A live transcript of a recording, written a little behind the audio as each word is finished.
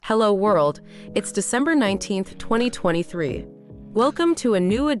Hello world, it's December 19th, 2023. Welcome to a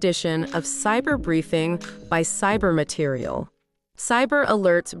new edition of Cyber Briefing by Cyber Material. Cyber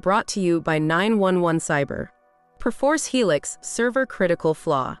alerts brought to you by 911 Cyber. Perforce Helix server critical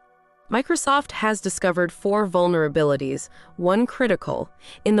flaw. Microsoft has discovered 4 vulnerabilities, 1 critical,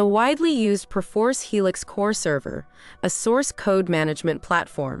 in the widely used Perforce Helix core server, a source code management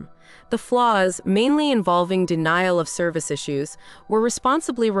platform. The flaws, mainly involving denial of service issues, were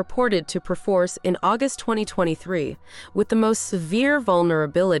responsibly reported to Perforce in August 2023, with the most severe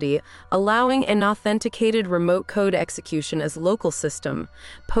vulnerability allowing an authenticated remote code execution as local system,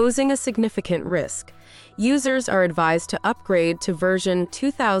 posing a significant risk. Users are advised to upgrade to version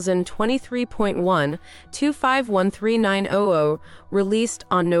 2023.1 25139000, released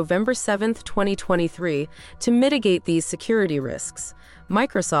on November 7, 2023, to mitigate these security risks.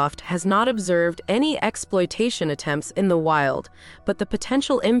 Microsoft has not observed any exploitation attempts in the wild, but the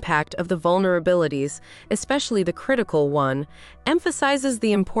potential impact of the vulnerabilities, especially the critical one, emphasizes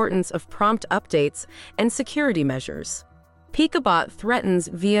the importance of prompt updates and security measures. Picabot threatens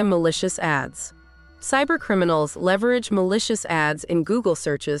via malicious ads. Cybercriminals leverage malicious ads in Google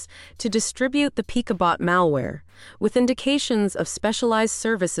searches to distribute the Picabot malware, with indications of specialized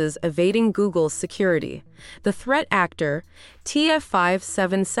services evading Google's security. The threat actor,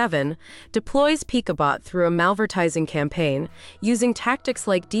 TF577, deploys Picabot through a malvertising campaign, using tactics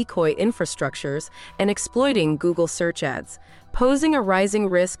like decoy infrastructures and exploiting Google search ads, posing a rising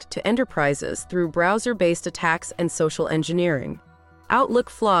risk to enterprises through browser-based attacks and social engineering. Outlook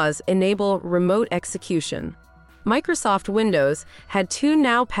flaws enable remote execution. Microsoft Windows had 2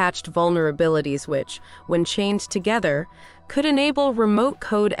 now-patched vulnerabilities which, when chained together, could enable remote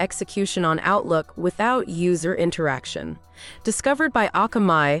code execution on Outlook without user interaction. Discovered by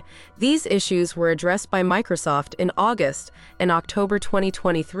Akamai, these issues were addressed by Microsoft in August and October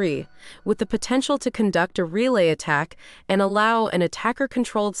 2023, with the potential to conduct a relay attack and allow an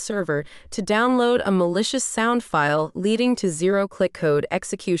attacker-controlled server to download a malicious sound file, leading to zero-click code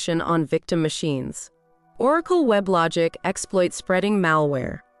execution on victim machines. Oracle WebLogic exploits spreading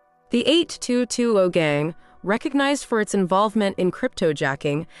malware. The 8220 gang, recognized for its involvement in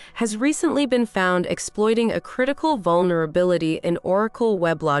cryptojacking, has recently been found exploiting a critical vulnerability in Oracle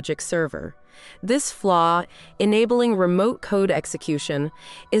WebLogic server. This flaw, enabling remote code execution,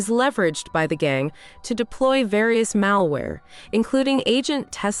 is leveraged by the gang to deploy various malware, including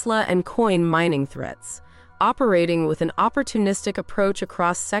Agent Tesla and coin mining threats. Operating with an opportunistic approach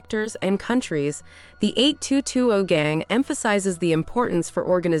across sectors and countries, the 8220 gang emphasizes the importance for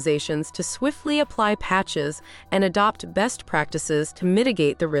organizations to swiftly apply patches and adopt best practices to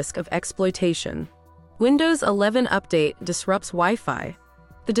mitigate the risk of exploitation. Windows 11 update disrupts Wi-Fi.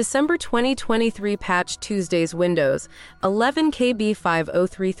 The December 2023 patch Tuesday's Windows 11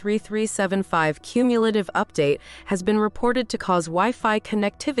 KB50333375 cumulative update has been reported to cause Wi-Fi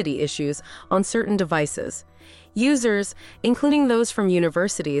connectivity issues on certain devices. Users, including those from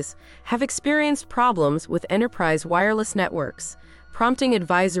universities, have experienced problems with enterprise wireless networks, prompting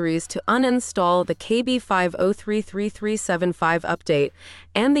advisories to uninstall the KB50333375 update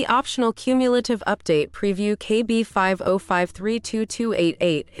and the optional cumulative update preview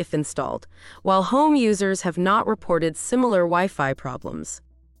KB50532288 if installed, while home users have not reported similar Wi-Fi problems.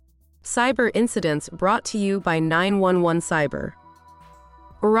 Cyber incidents brought to you by 911 Cyber.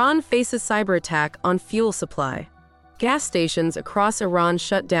 Iran faces cyber attack on fuel supply. Gas stations across Iran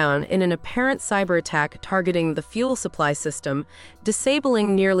shut down in an apparent cyber attack targeting the fuel supply system,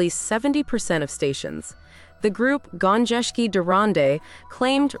 disabling nearly 70% of stations. The group Ganjeshki Darande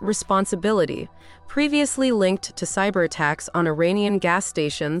claimed responsibility, previously linked to cyber attacks on Iranian gas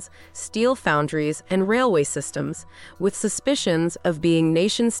stations, steel foundries, and railway systems, with suspicions of being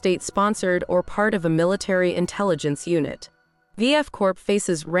nation-state sponsored or part of a military intelligence unit. VF Corp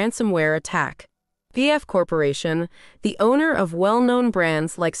faces ransomware attack. VF Corporation, the owner of well-known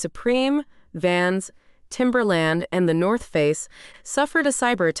brands like Supreme, Vans, Timberland, and The North Face, suffered a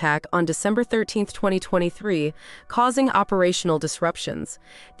cyber attack on December 13, 2023, causing operational disruptions.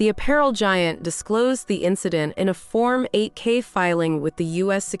 The apparel giant disclosed the incident in a Form 8K filing with the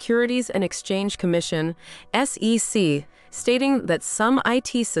U.S. Securities and Exchange Commission, SEC, stating that some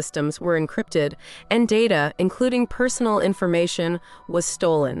IT systems were encrypted and data, including personal information, was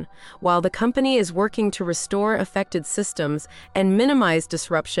stolen. While the company is working to restore affected systems and minimize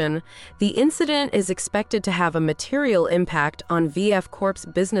disruption, the incident is expected to have a material impact on VF Corp's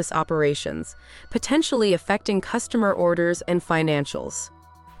business operations, potentially affecting customer orders and financials.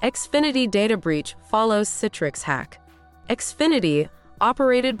 Xfinity data breach follows Citrix hack. Xfinity,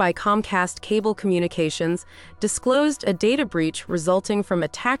 operated by Comcast Cable Communications, disclosed a data breach resulting from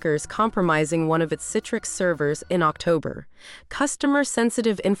attackers compromising one of its Citrix servers in October.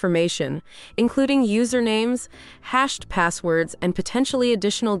 Customer-sensitive information, including usernames, hashed passwords, and potentially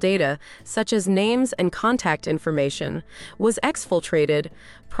additional data, such as names and contact information, was exfiltrated,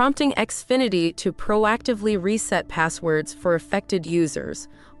 prompting Xfinity to proactively reset passwords for affected users,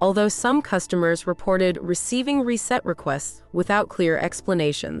 although some customers reported receiving reset requests without clear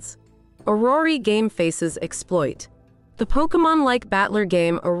explanations. Aurori game faces exploit. The Pokémon-like battler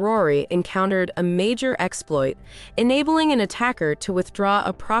game Aurori encountered a major exploit, enabling an attacker to withdraw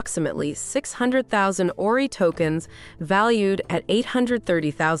approximately 600,000 Ori tokens valued at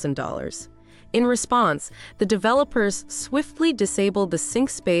 $830,000. In response, the developers swiftly disabled the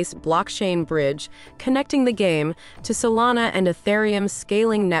SyncSpace blockchain bridge connecting the game to Solana and Ethereum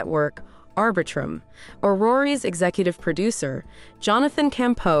scaling network Arbitrum. Aurori's executive producer, Jonathan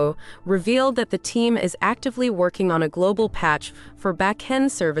Campeau, revealed that the team is actively working on a global patch for back-end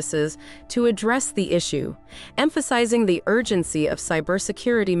services to address the issue, emphasizing the urgency of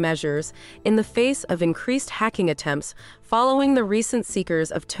cybersecurity measures in the face of increased hacking attempts following the recent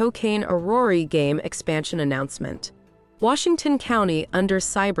Seekers of Tokane Aurori game expansion announcement. Washington County under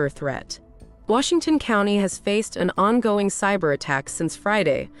cyber threat. Washington County has faced an ongoing cyber attack since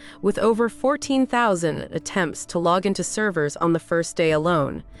Friday, with over 14,000 attempts to log into servers on the first day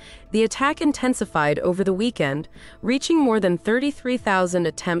alone. The attack intensified over the weekend, reaching more than 33,000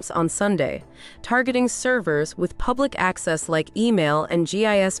 attempts on Sunday, targeting servers with public access like email and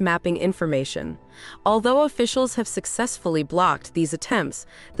GIS mapping information. Although officials have successfully blocked these attempts,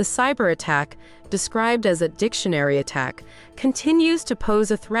 the cyber attack, described as a dictionary attack, continues to pose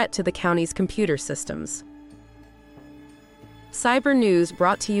a threat to the county's computer systems. Cyber news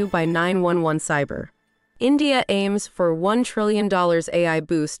brought to you by 911 Cyber. India aims for $1 trillion AI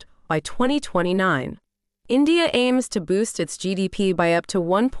boost by 2029. India aims to boost its GDP by up to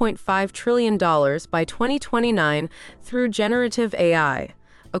 $1.5 trillion by 2029 through generative AI,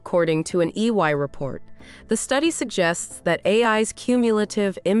 according to an EY report. The study suggests that AI's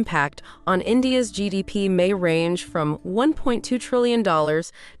cumulative impact on India's GDP may range from $1.2 trillion to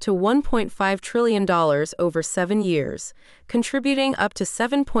 $1.5 trillion over 7 years, contributing up to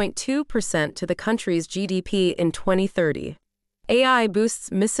 7.2% to the country's GDP in 2030. AI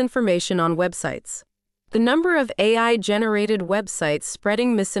boosts misinformation on websites. The number of AI-generated websites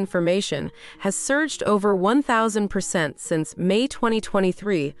spreading misinformation has surged over 1,000% since May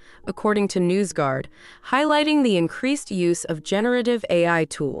 2023, according to NewsGuard, highlighting the increased use of generative AI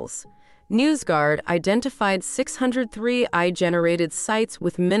tools. NewsGuard identified 603 AI-generated sites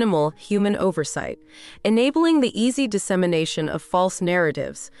with minimal human oversight, enabling the easy dissemination of false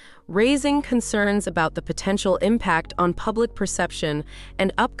narratives, raising concerns about the potential impact on public perception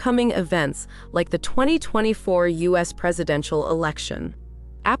and upcoming events like the 2024 U.S. presidential election.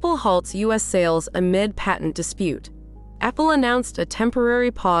 Apple halts U.S. sales amid patent dispute. Apple announced a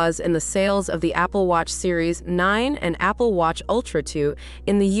temporary pause in the sales of the Apple Watch Series 9 and Apple Watch Ultra 2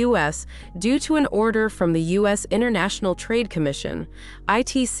 in the U.S. due to an order from the U.S. International Trade Commission,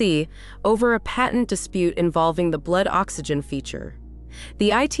 ITC, over a patent dispute involving the blood oxygen feature. The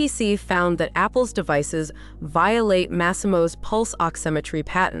ITC found that Apple's devices violate Masimo's pulse oximetry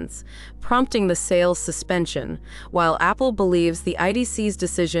patents, prompting the sales suspension, while Apple believes the ITC's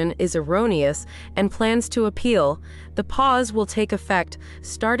decision is erroneous and plans to appeal. The pause will take effect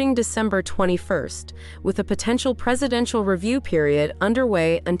starting December 21st, with a potential presidential review period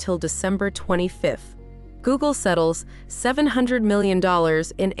underway until December 25th. Google settles $700 million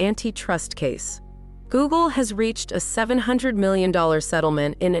in antitrust case. Google has reached a $700 million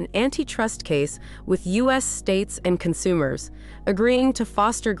settlement in an antitrust case with U.S. states and consumers, agreeing to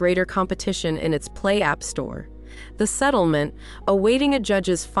foster greater competition in its Play App Store. The settlement, awaiting a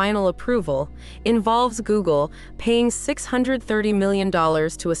judge's final approval, involves Google paying $630 million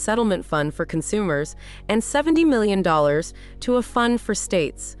to a settlement fund for consumers and $70 million to a fund for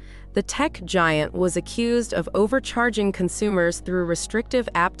states. The tech giant was accused of overcharging consumers through restrictive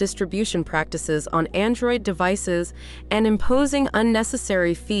app distribution practices on Android devices and imposing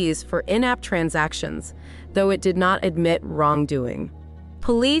unnecessary fees for in-app transactions, though it did not admit wrongdoing.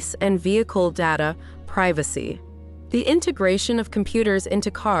 Police and vehicle data privacy. The integration of computers into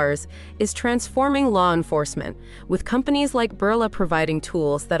cars is transforming law enforcement, with companies like Birla providing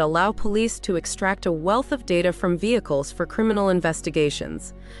tools that allow police to extract a wealth of data from vehicles for criminal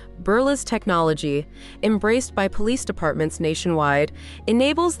investigations. Birla's technology, embraced by police departments nationwide,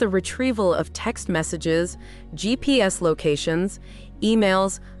 enables the retrieval of text messages, GPS locations,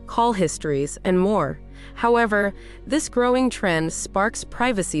 emails, call histories, and more. However, this growing trend sparks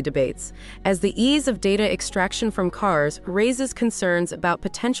privacy debates, as the ease of data extraction from cars raises concerns about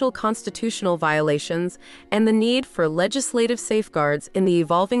potential constitutional violations and the need for legislative safeguards in the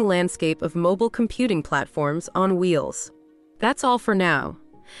evolving landscape of mobile computing platforms on wheels. That's all for now.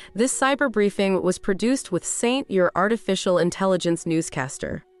 This cyber briefing was produced with Saint, your artificial intelligence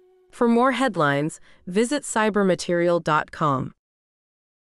newscaster. For more headlines, visit cybermaterial.com.